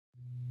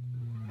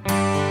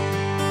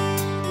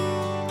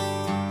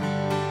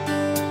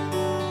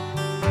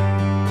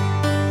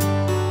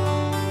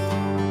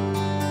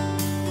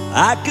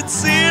I could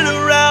sit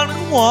around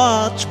and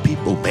watch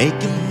people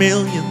making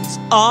millions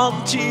on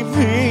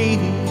TV,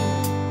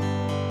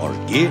 or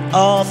get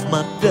off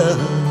my duff,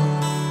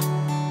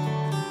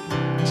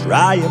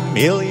 try $1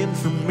 million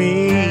for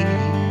me,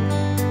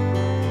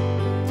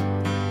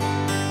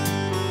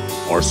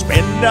 or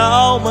spend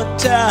all my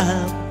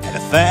time at a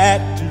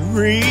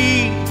factory,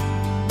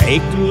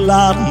 make a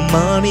lot of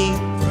money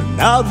for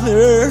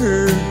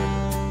another,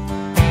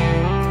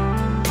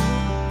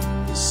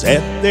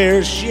 set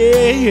their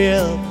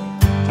ship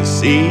to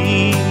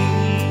sea.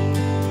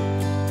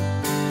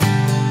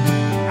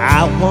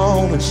 I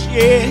want a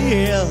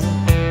ship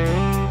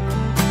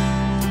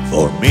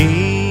for me.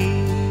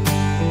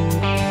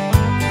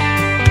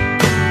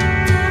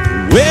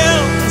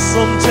 Well,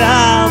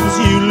 sometimes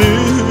you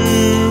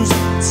lose,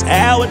 it's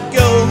how it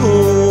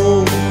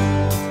goes.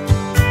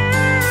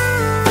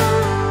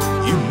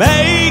 You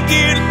may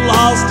get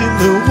lost in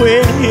the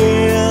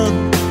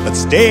wind, but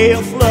stay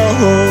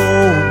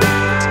afloat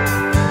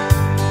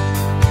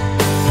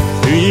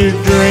to your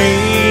dreams.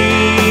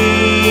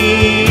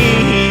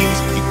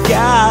 You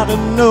gotta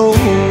know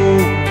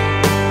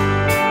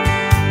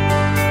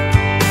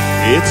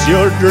it's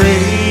your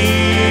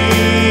dreams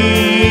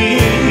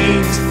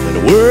that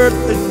are worth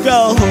the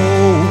go.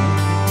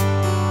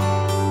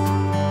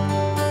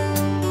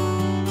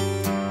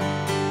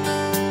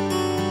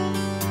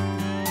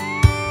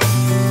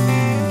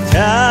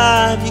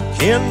 Time you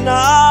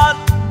cannot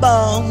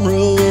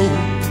borrow,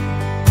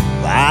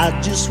 why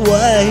just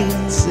wait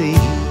and see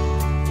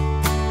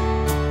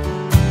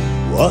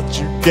what's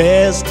your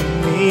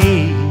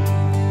destiny.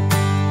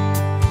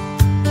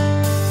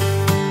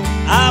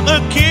 I'm a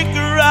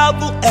kicker, I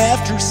will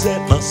after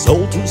set my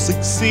soul to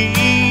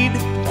succeed.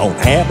 Don't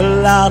have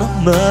a lot of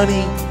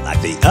money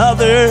like the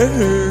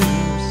others,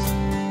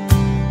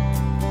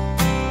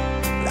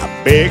 but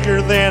I'm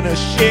bigger than a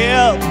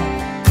ship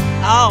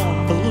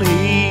on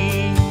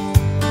believe.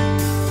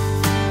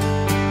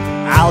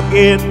 I'll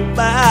get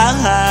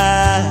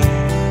by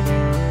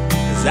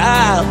as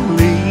I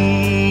believe.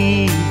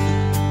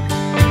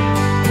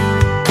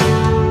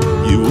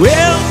 You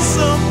will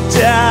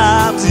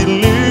sometimes you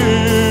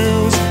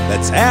lose,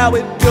 that's how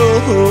it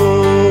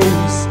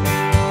goes.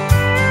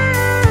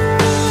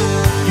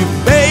 You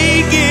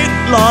may get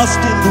lost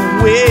in the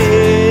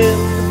wind,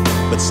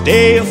 but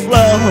stay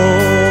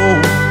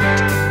afloat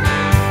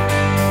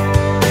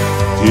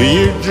to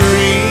your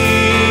dreams.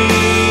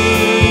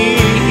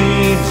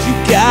 You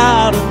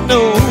gotta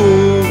know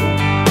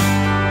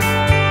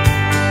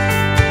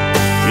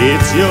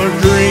it's your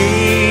dreams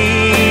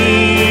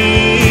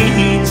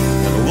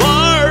that are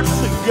worth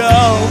the go.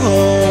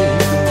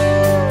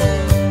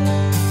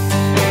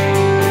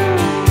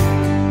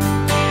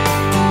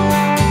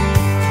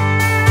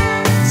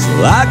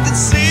 I could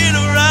sit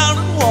around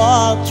and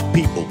watch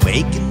people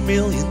making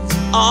millions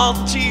on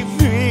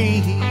TV,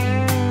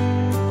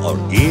 or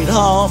get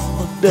off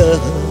my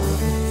duff,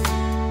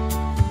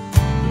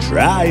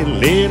 try a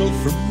little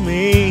for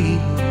me,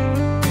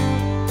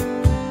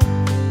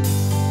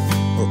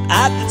 or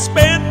I could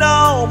spend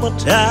all my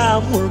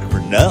time working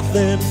for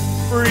nothing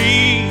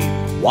free,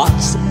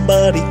 watch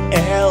somebody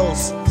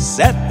else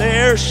set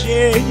their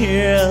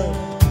ship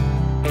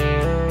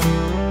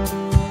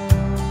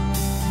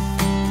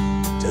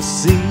to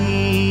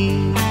sea.